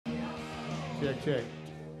Check, check.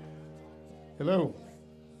 Hello.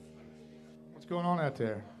 What's going on out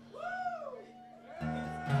there? What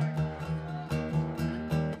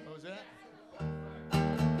was that?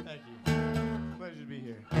 Thank you. Pleasure to be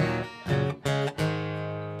here.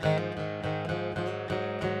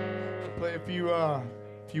 I'll play a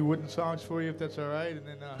few wooden songs for you if that's all right, and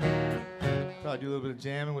then probably do a little bit of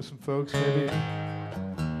jamming with some folks maybe.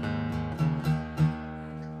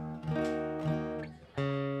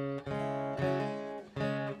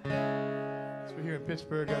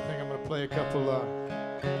 Pittsburgh, I think I'm going to play a couple more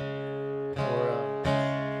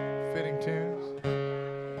fitting tunes.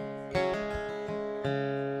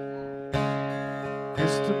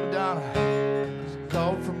 Crystal Madonna, she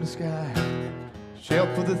called from the sky,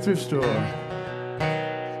 shelf of the thrift store.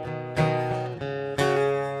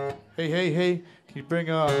 Hey, hey, hey, can you bring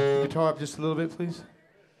the guitar up just a little bit, please?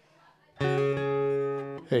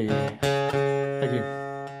 Hey, thank you.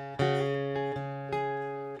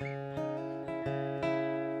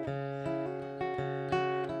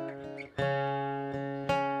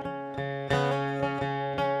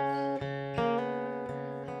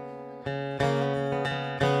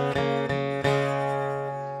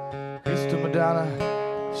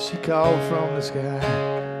 She called from the sky,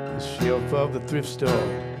 the shelf of the thrift store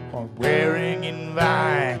on Waring and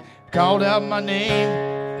Vine. Called out my name,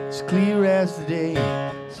 as clear as the day.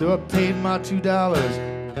 So I paid my $2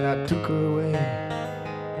 and I took her away.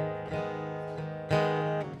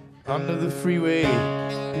 Under the freeway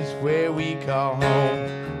is where we call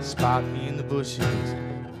home. Spot me in the bushes,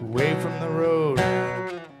 away from the road.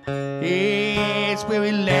 Yeah, it's where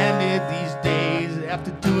we landed these days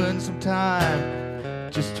after doing some time.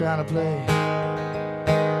 Just trying to play.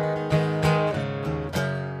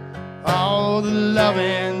 All the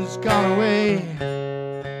loving's gone away.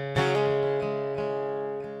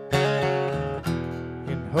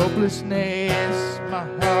 In hopelessness, my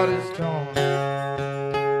heart is torn.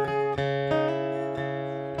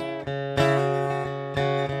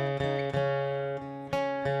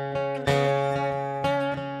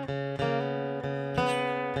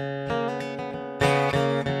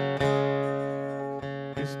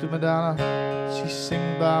 Madonna, she's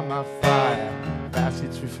singing by my fire,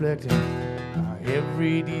 facets reflecting my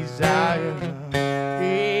every desire.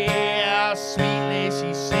 Yeah, sweetly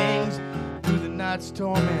she sings through the night's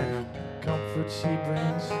torment, comfort she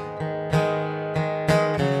brings.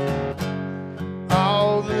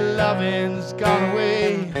 All the loving's gone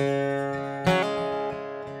away.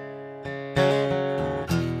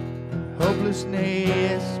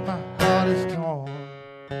 Hopelessness, my heart is torn.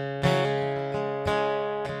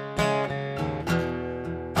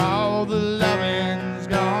 All the loving's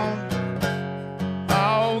gone.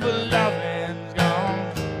 All the loving's gone.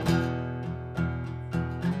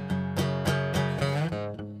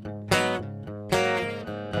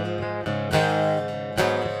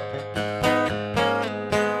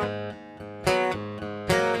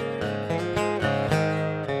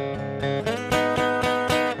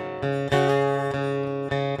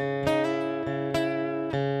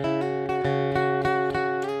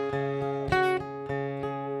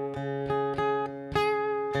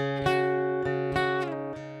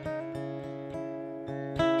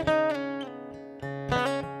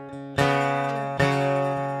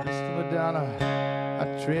 I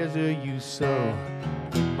treasure you so.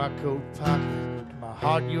 In my coat pocket, to my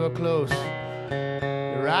heart you are close.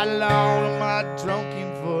 You're right along on my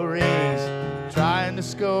drunken forays, trying to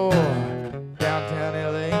score downtown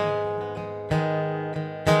LA.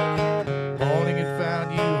 Morning it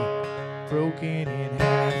found you broken in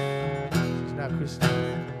half. She's not crystal,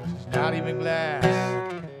 she's not even glass.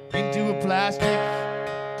 Into a plastic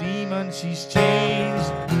demon she's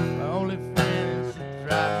changed. My only friends that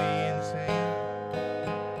drive me insane.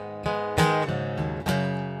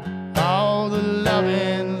 All the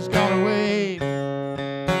loving's gone away.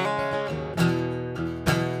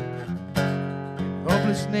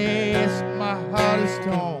 Hopelessness, my heart is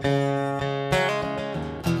torn.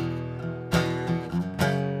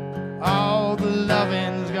 All the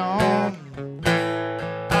loving's gone.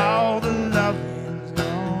 All the loving's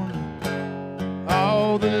gone.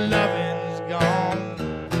 All the loving's gone.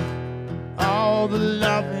 All the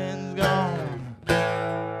loving's gone.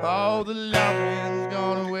 All the loving's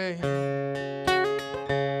gone away.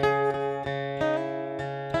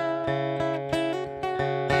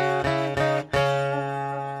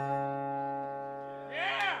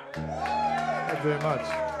 Thank you very much.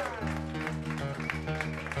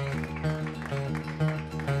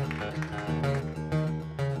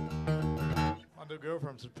 My girl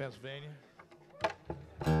from Pennsylvania.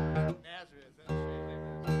 Nazareth.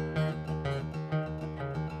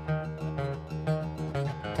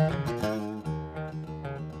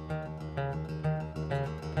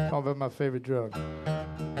 Talk about my favorite drug.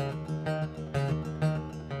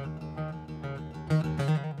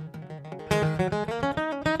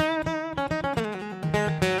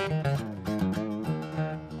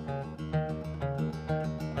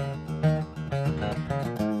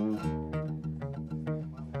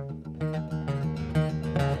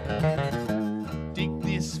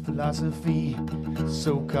 Philosophy,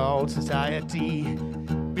 so-called society,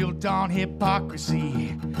 built on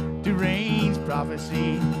hypocrisy, deranged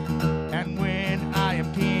prophecy. And when I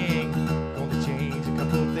am king, gonna change a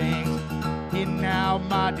couple of things. Here now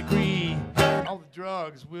my degree, all the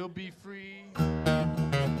drugs will be free.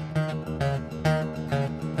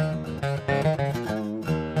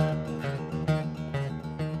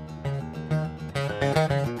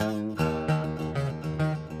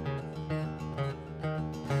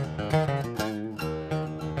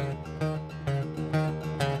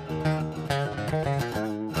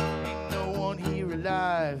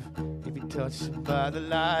 Touched by the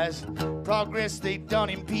lies, progress they don't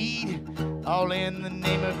impede, all in the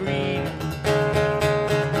name of greed.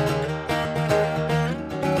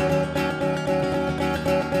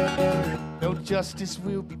 No justice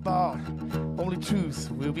will be bought, only truth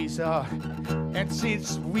will be sought. And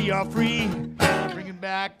since we are free, bringing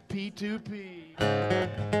back P2P.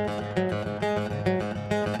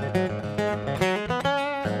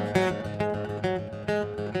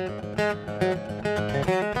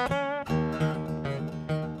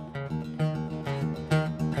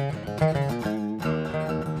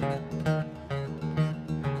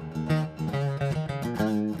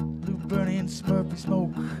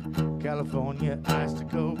 Smoke, California ice to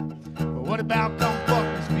coke. But what about come fuck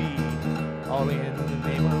with me? All in the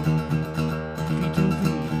name of P2P.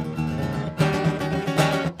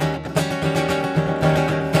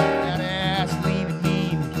 That ass lean and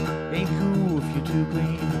mean ain't cool if you're too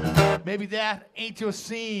clean. Maybe that ain't your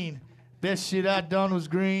scene. Best shit I done was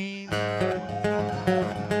green.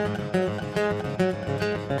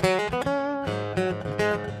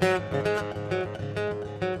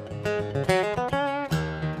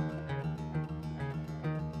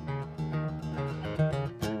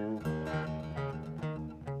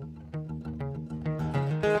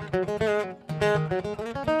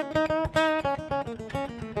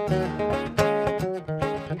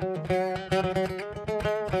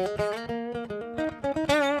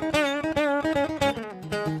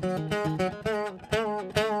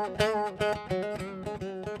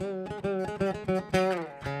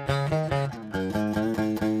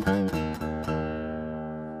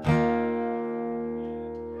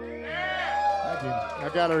 I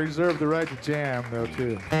gotta reserve the right to jam, though,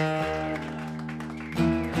 too.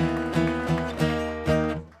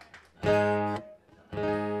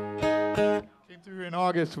 Came through in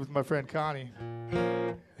August with my friend Connie.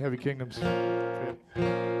 Heavy Kingdoms trip.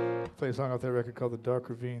 Play a song off that record called The Dark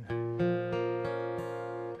Ravine.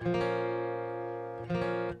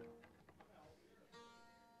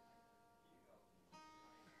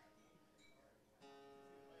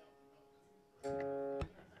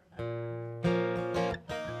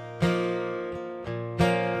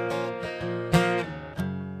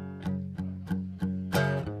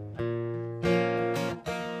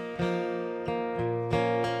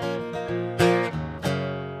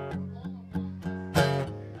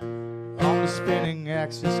 Spinning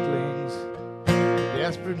axis clings,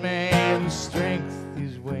 desperate man whose strength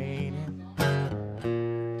is waning.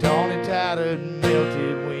 Torn and tattered,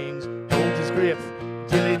 melted wings, holds his grip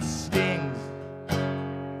till it stings.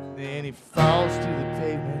 Then he falls to the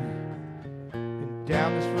pavement, and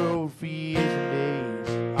down this road for years and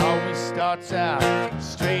days. Always starts out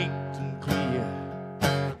straight and clear.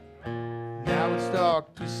 Now it's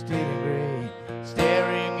dark, twisted and gray,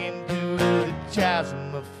 staring into the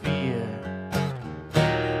chasm of fear.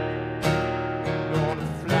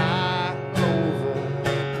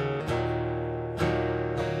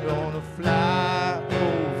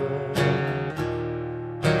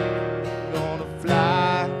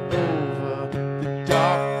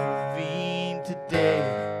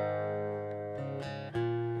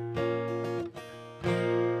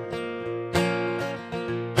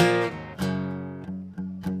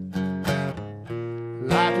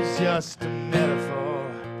 Just a metaphor,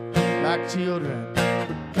 like children,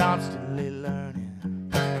 we're constantly learning.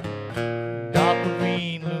 Dark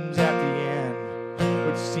ravine looms at the end,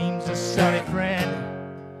 which seems a sunny friend.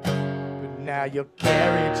 But now your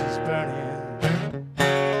carriage is burning.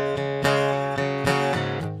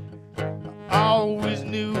 I always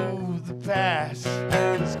knew the past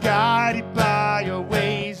was guided by your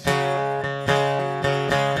ways.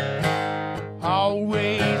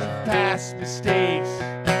 Always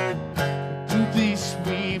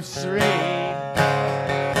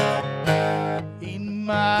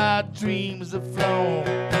rivers have flown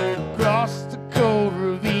across the cold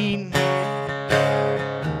ravine.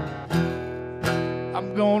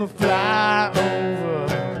 I'm gonna fly over.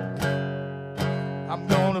 I'm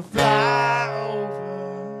gonna fly over.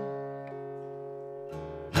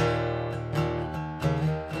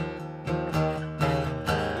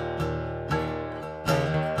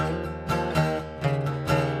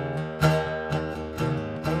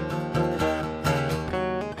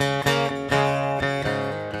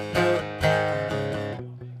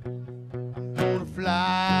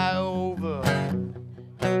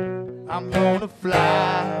 I'm gonna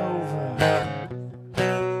fly over.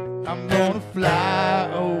 I'm gonna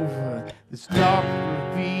fly over this dark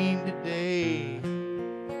ravine today.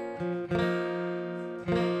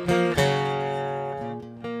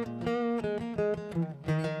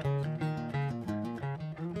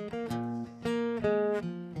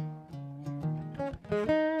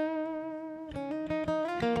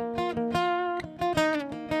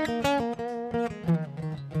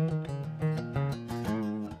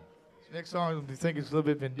 Next song, I think it's a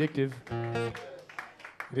little bit vindictive.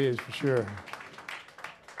 It is, for sure.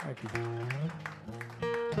 Thank you.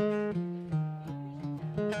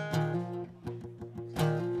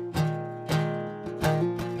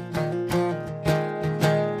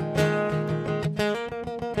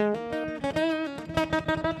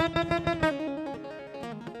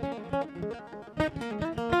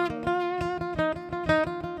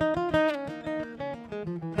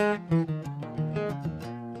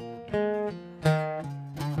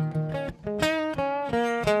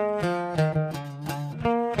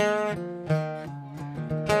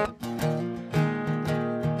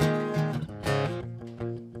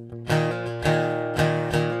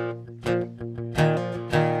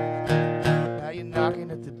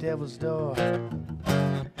 Devil's door.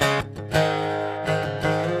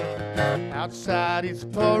 Outside it's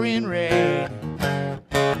pouring rain.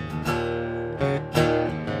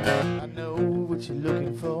 I know what you're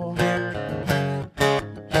looking for.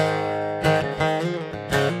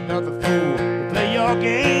 Another fool to play your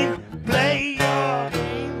game, play your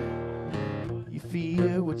game. You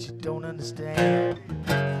fear what you don't understand.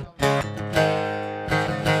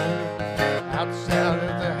 Outside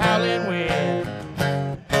of the howling wind.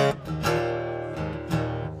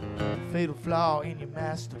 Fatal flaw in your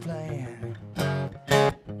master plan.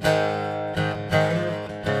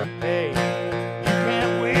 Hey, you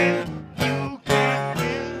can't win, you can't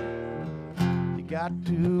win. You got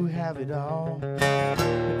to have it all.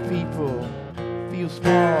 The people feel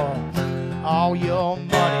small. All your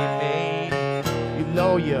money made, your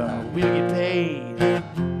lawyer will get paid.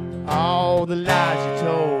 All the lies you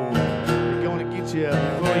told, they're gonna get you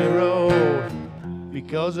for your road.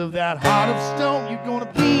 Because of that heart of stone, you're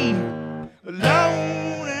gonna be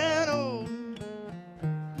alone and old.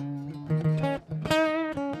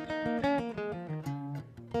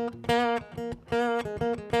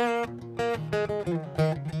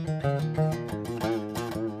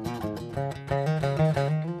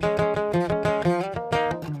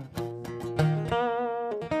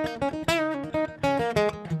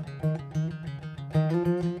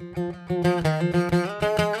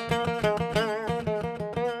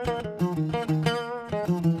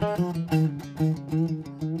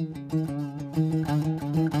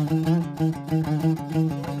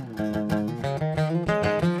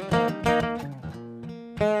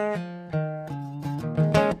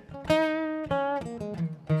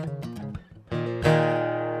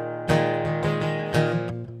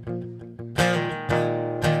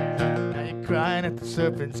 Crying at the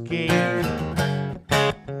serpent's gate,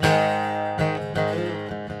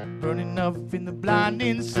 burning up in the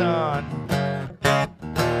blinding sun.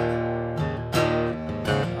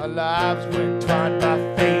 Our lives were entwined by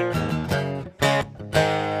fate.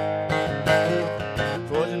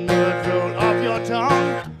 Poison words roll off your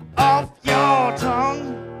tongue, off your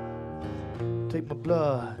tongue. Take my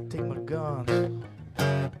blood, take my guns.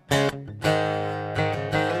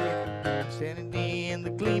 Standing in the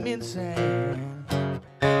gleaming sand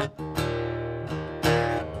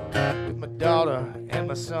with my daughter and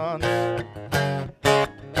my sons.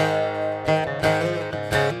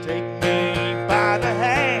 Take me by the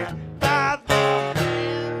hand, by the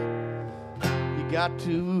hand. You got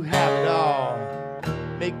to have it all.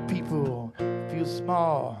 Make people feel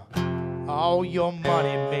small. All your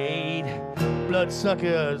money made,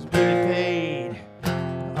 bloodsuckers really paid.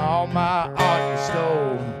 All my art you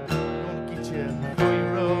stole, for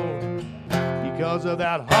your road. Because of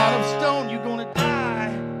that heart of stone, you're gonna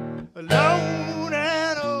die alone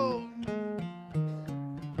and old.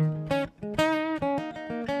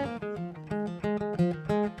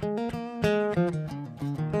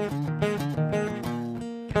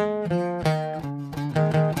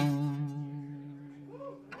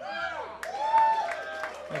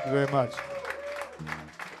 you very much.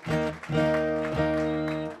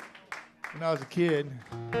 When I was a kid,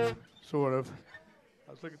 sort of,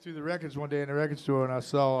 I was looking through the records one day in the record store, and I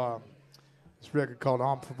saw this record called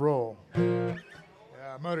On Parole.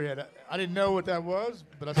 Motorhead. I didn't know what that was,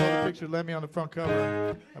 but I saw the picture of Lemmy on the front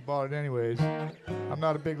cover. I bought it anyways. I'm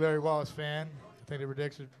not a big Larry Wallace fan. I think the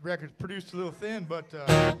record's produced a little thin, but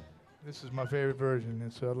this is my favorite version,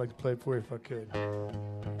 and so I'd like to play it for you if I could.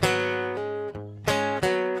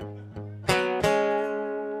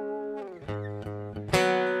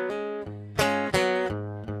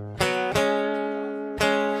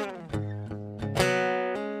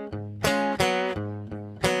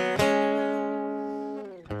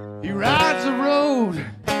 He rides a road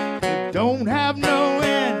that don't have no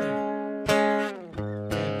end,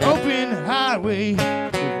 an open highway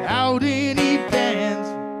without any bends,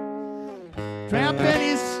 tramping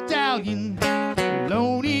his stallion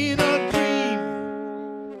alone in a dream,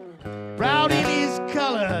 proud in his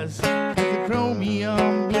colors with the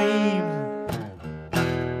chromium gleam.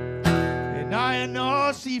 And iron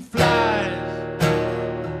horse he flies,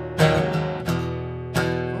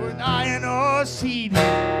 for an iron horse he'd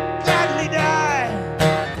gladly die.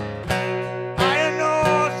 Iron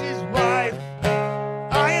horse his wife,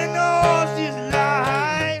 iron horse his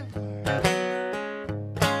life.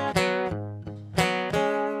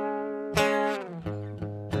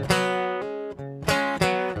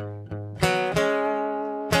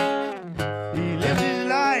 He lives his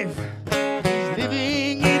life, he's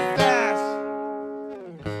living it fast.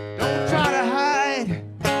 Don't try to hide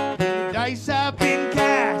the dice have been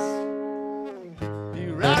cast. He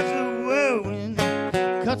rides the whirlwind,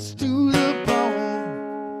 cuts to the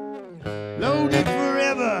bone, loaded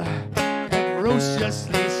forever and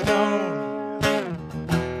ferociously stoned.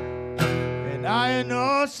 An iron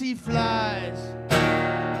horse he flies,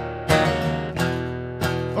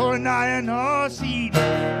 for an iron horse he'd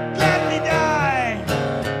gladly die.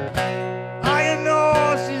 Iron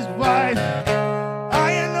horse his wife,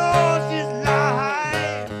 iron horse his life.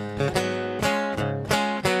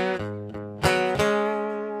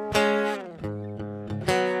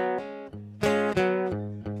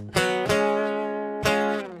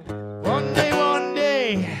 One day,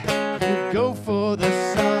 we'll go for the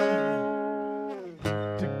sun.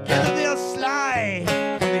 Together they'll slide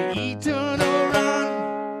on the eternal run,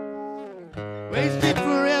 wasted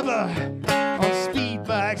forever on speed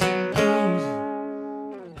bikes and booze.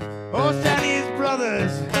 Horse and his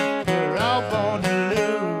brothers were all born to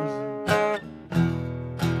lose.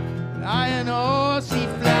 An iron horse he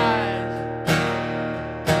flies,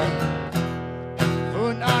 for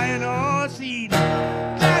an iron horse he'd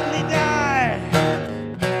gladly die.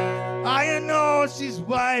 Iron horse his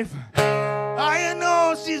wife, iron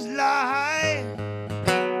horse his life.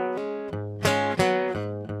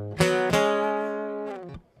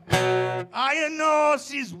 Iron horse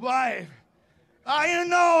his wife,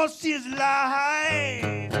 iron horse his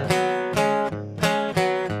life.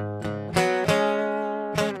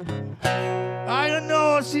 Iron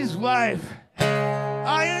horse his wife,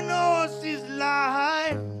 iron horse his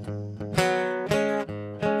life.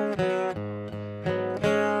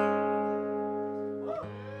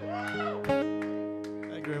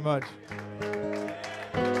 Thank you very much.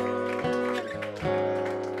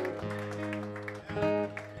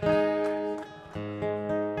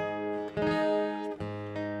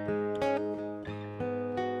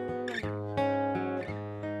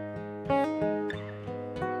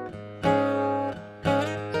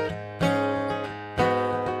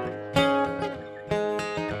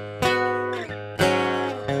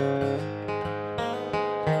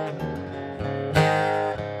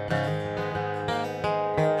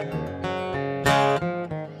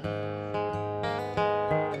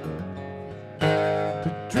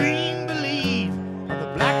 Dream, believe on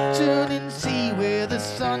the black turning sea where the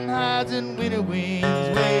sun hides and winter winds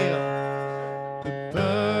wail. The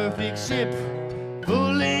perfect ship,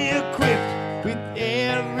 fully equipped with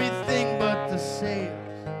everything but the sails.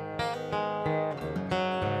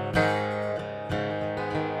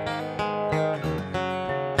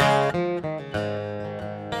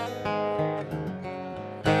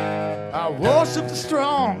 I worship the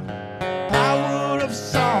strong power of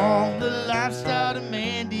song, the lifestyle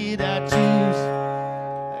demanded I choose.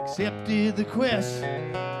 Accepted the quest,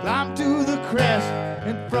 climbed to the crest,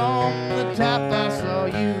 and from the top I saw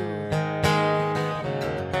you.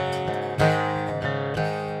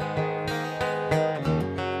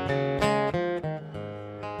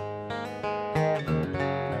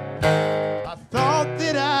 I thought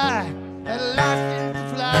that I had a license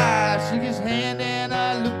to fly, shook his hand and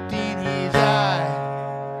I looked in his eye.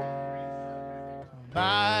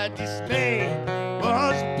 My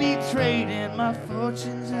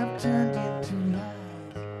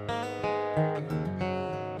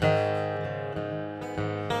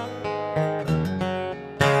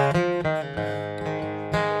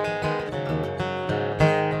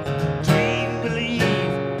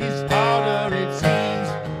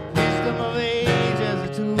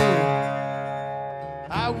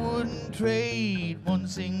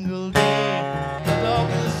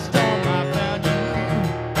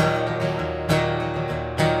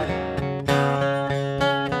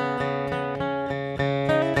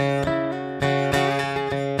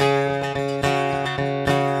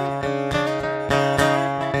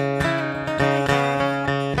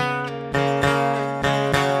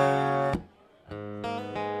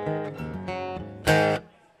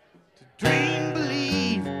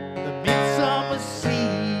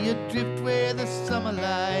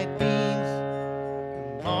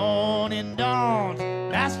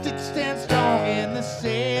stand strong and the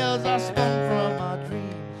sails are spun from our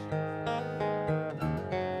dreams.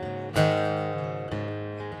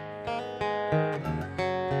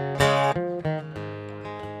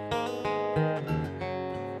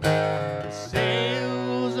 The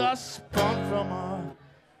sails are spun from our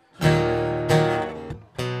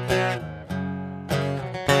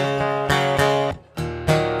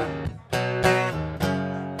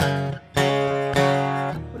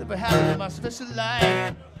Whatever happened to my special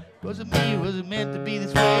life? Was it me? Was it meant to be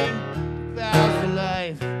this way? Vows for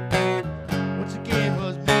life. Once again,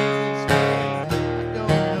 was me this way? I don't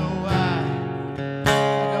know why. I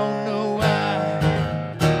don't know why.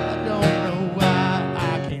 I don't know why. I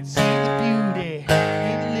can't see the beauty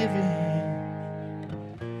in living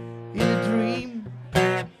in a dream.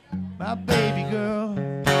 My baby girl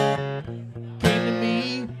came to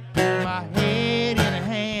me, put my head in her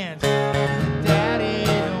hands. Daddy,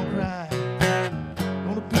 don't cry.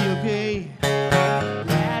 Gonna be okay.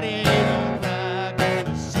 Daddy, don't cry.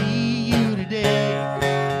 Gonna see you today.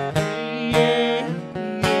 Yeah,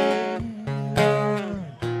 yeah.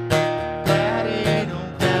 Daddy,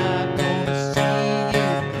 don't cry. Gonna see you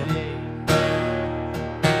today.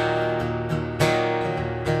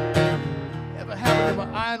 Ever happened to my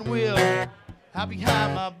iron will? Hide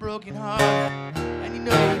behind my broken heart, and you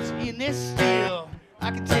know it's in this steel.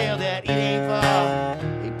 I can tell that it ain't far.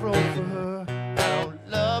 It broke for her. I don't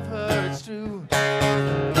love her, it's true.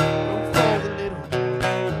 Broke for the little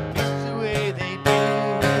pieces the way they do.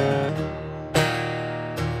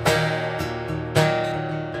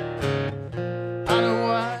 I know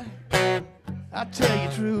why. I'll tell you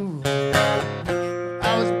true.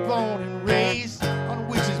 I was born and raised on a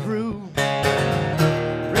witch's brew.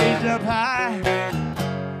 Raised up high,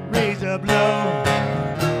 raised up low.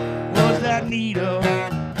 Was that needle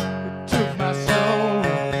that took my soul?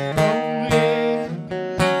 Oh yeah.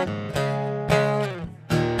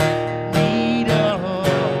 Needle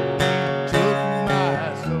took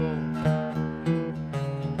my soul.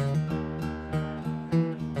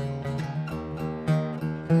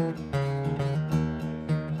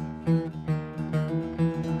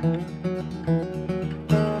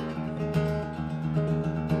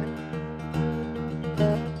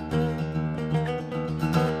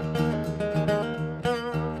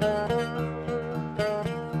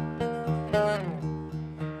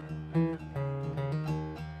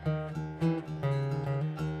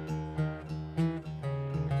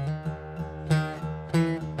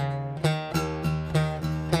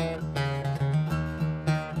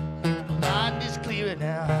 Mind is clearer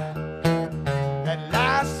now. At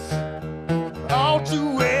last, all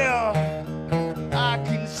too well, I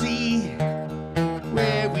can see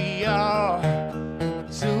where we are.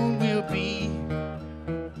 Soon we'll be.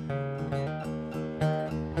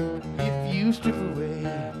 If you strip away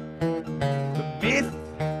the myth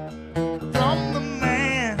from the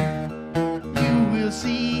man, you will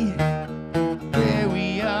see where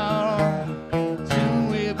we are. Soon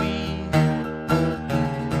we'll be.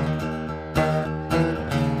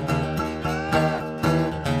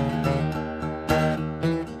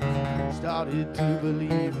 Started to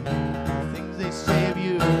believe the things they say of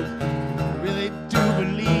you. I really do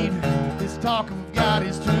believe this talk of God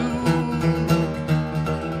is true.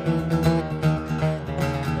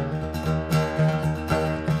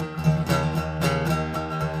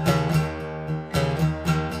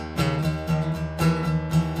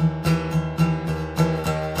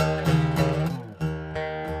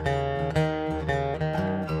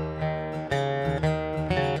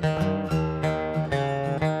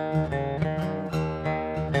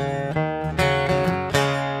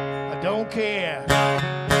 I don't care.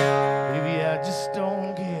 Baby, I just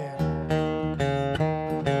don't care.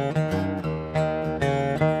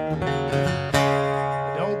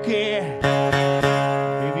 I don't care.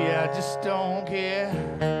 Baby, I just don't care.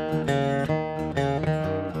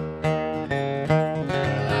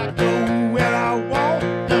 I go where I want,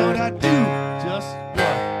 Lord, I do just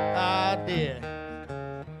what I did.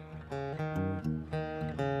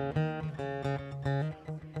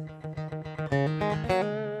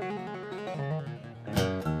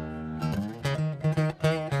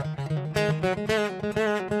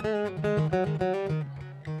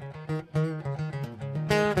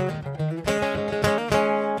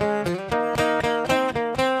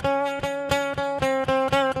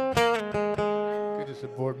 Good to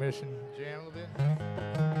support mission. Jam a little bit.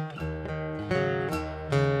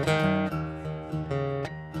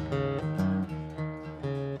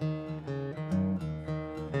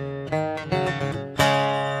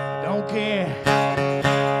 I don't care.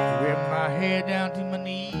 Wear my hair down to my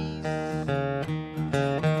knees.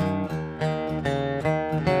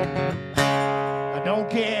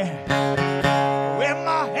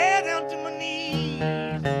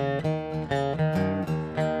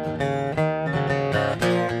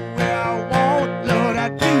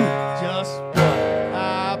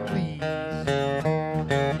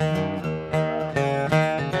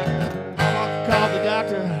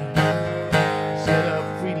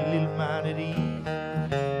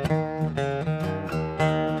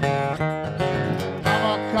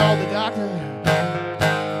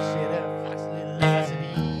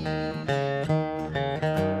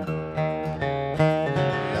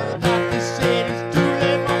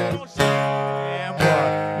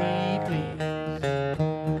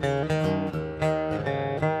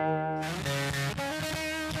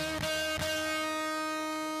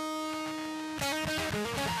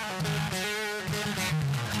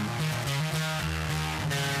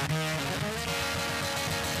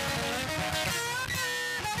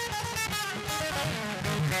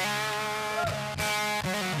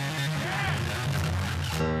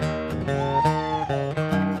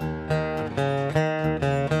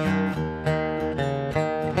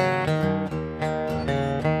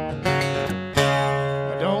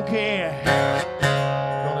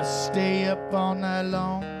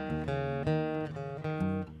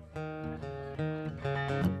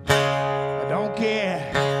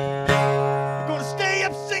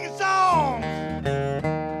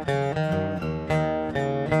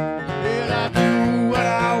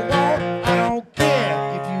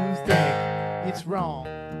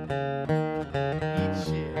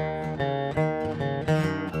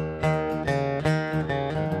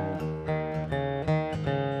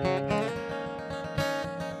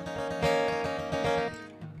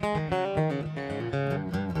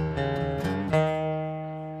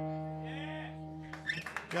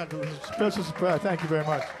 Special surprise. Thank you very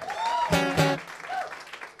much.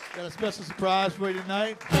 Got a special surprise for you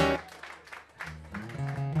tonight.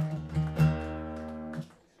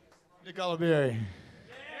 Nick Oliveri.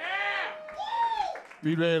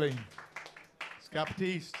 Reed Rayleigh. Scott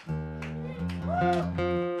Batiste.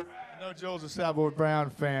 I know Joel's a Soundboard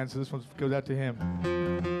Brown fan, so this one goes out to him.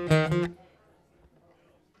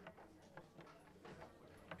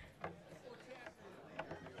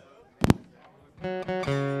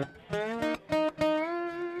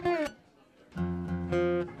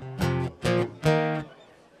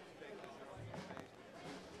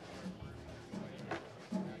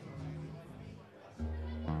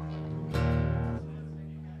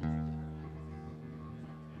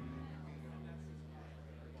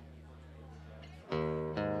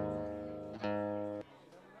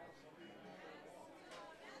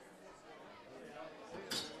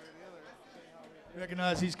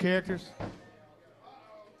 Recognize these characters?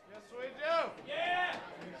 Yes, we do. Yeah.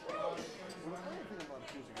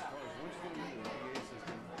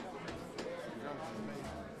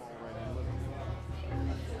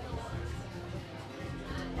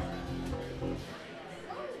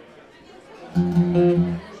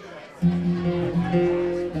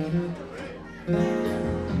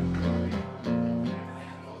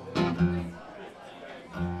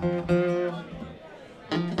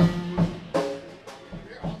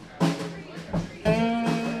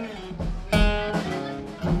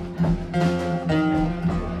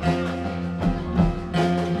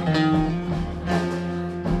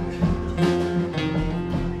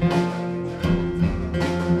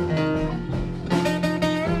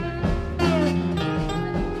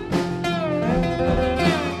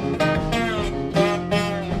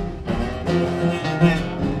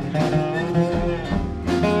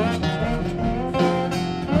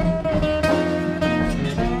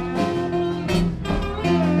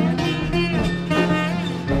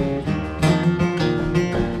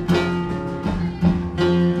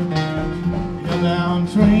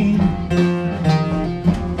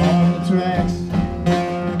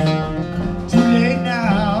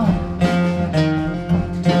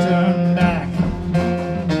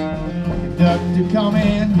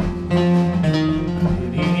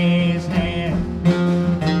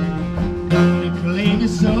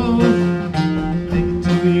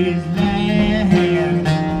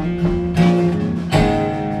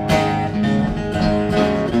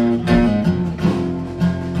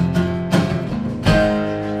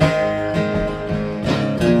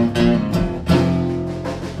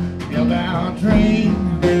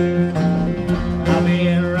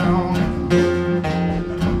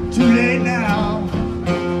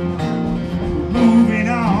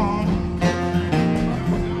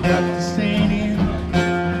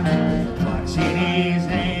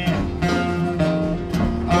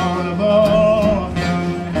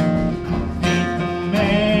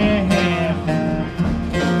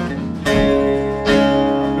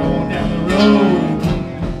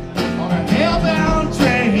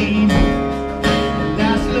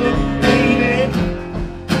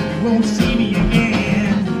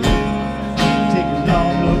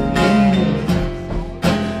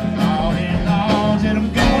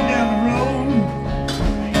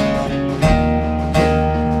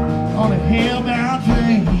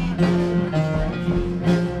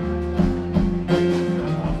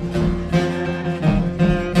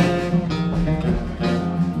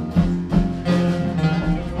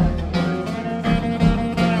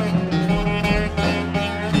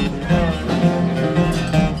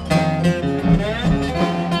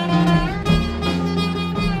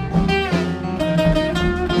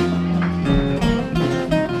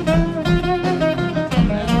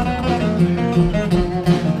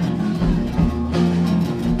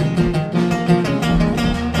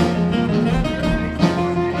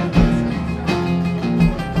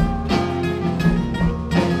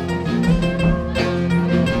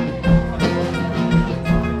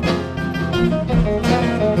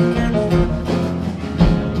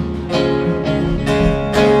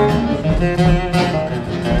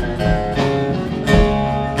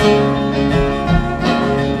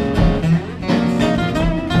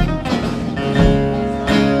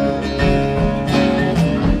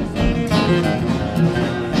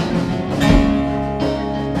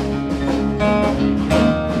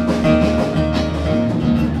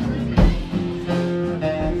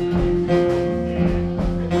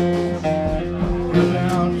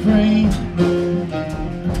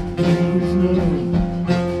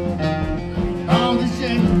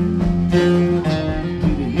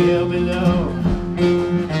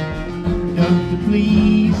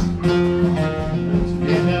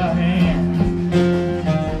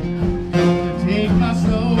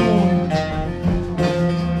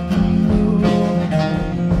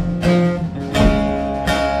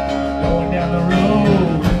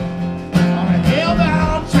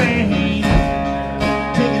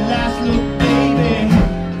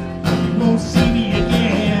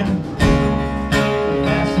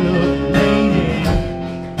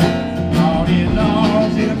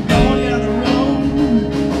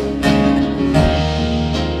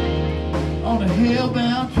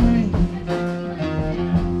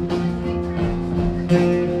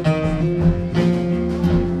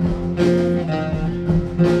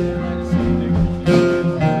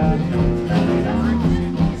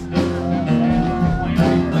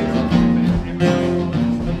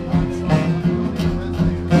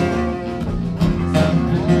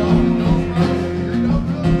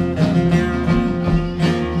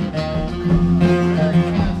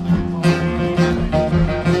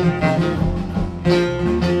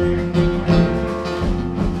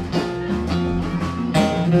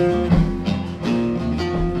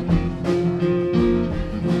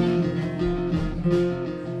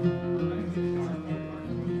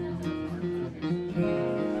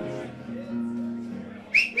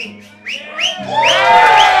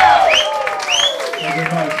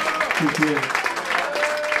 Appreciate it.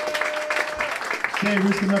 Okay, we're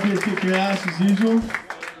just coming up here to kick your ass as usual.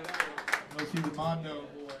 Go see the Mondo.